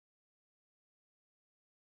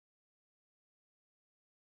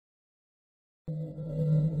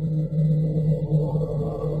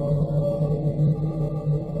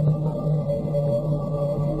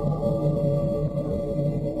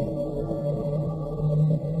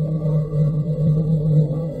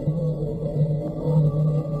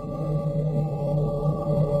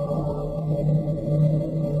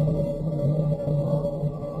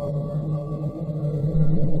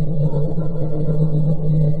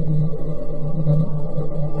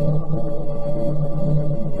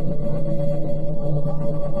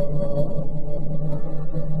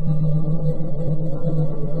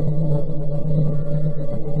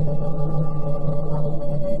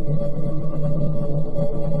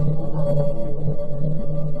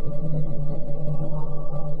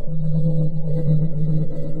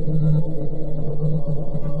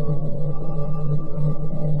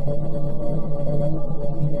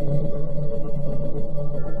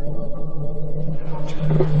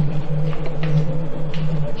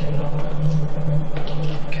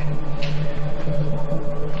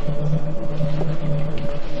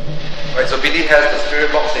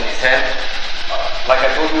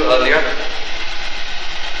you earlier,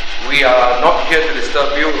 we are not here to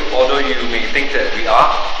disturb you, although you may think that we are.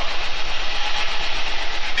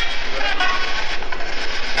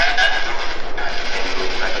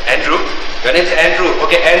 Andrew? Your name's Andrew.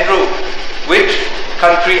 Okay, Andrew, which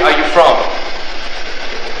country are you from?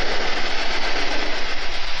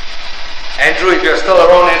 Andrew, if you're still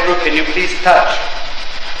around, Andrew, can you please touch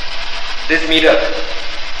this meter?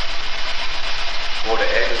 Oh, the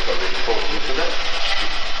air just got really cold. Can you feel that?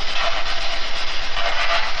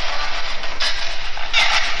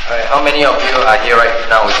 Alright, how many of you are here right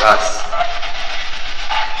now with us?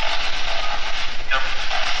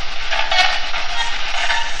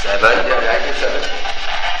 Seven? Yeah, I think 7.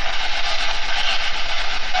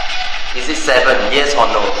 Is it 7? Yes or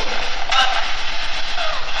no?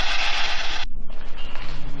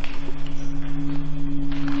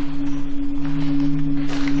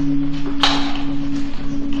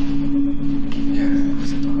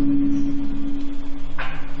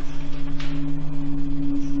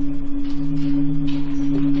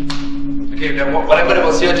 Whatever that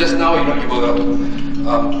was here just now, you were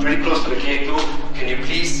pretty close to the K2. Can you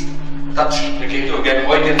please touch the K2 again?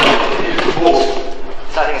 Or you can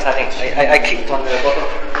Starting. I clicked on the bottle.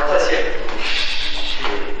 Bottle's here.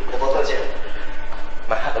 The bottle's here.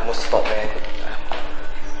 My heart almost stopped, man.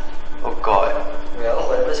 Oh god. Well,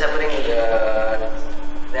 whatever's happening,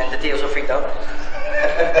 the entity also freaked out.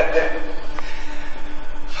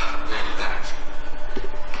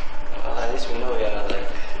 Well, at least we know we are like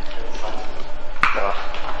having fun. No.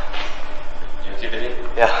 You keep it in?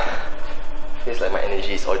 Yeah. Feels like my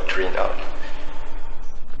energy is all drained out.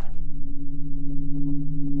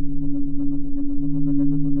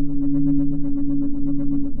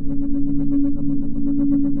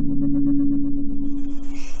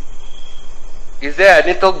 Is there a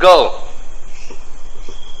little girl?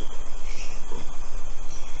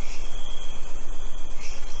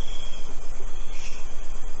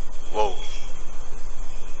 Whoa.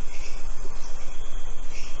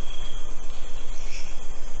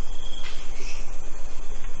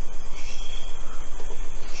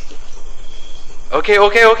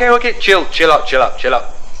 Okay. Chill out.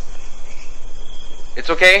 It's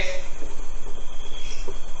okay.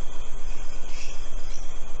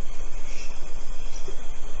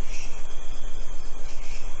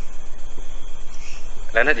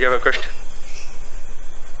 Leonard, do you have a question?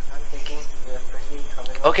 I'm thinking we're pretty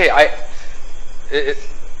coming up. Okay,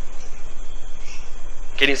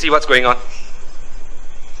 can you see what's going on?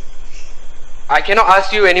 I cannot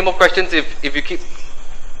ask you any more questions if you keep...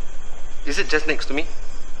 Is it just next to me?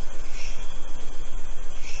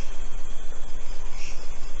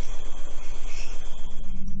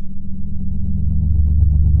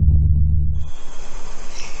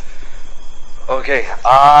 Okay,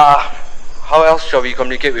 how else shall we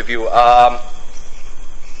communicate with you?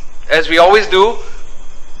 As we always do,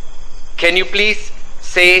 can you please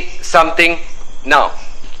say something now?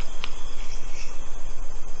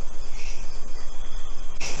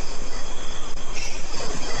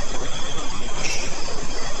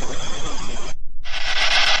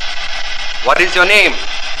 What is your name?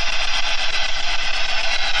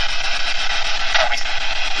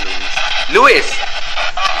 Louis.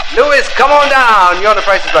 Louis, come on down. You're on the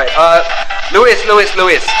Price is Right.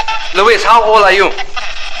 Louis, how old are you?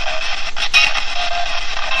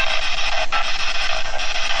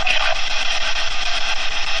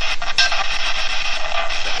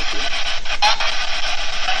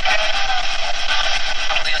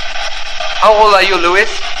 How old are you, Louis?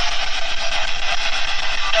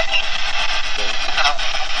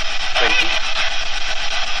 20.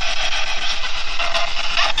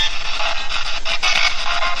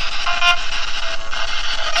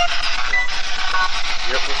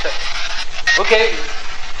 You're upset. Okay.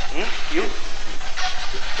 You?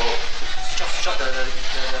 Whoa. Stop the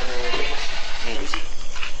MC.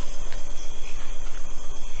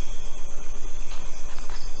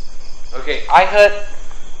 Okay, I heard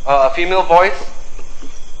a female voice.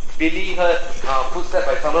 Billy heard footsteps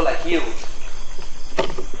that sounded like heels.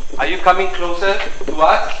 Are you coming closer to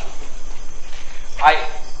us? I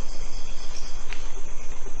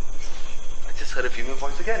just heard a female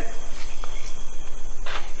voice again.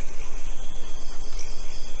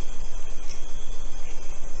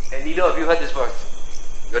 And neither of you heard this voice.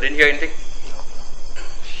 You didn't hear anything?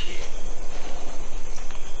 Shit.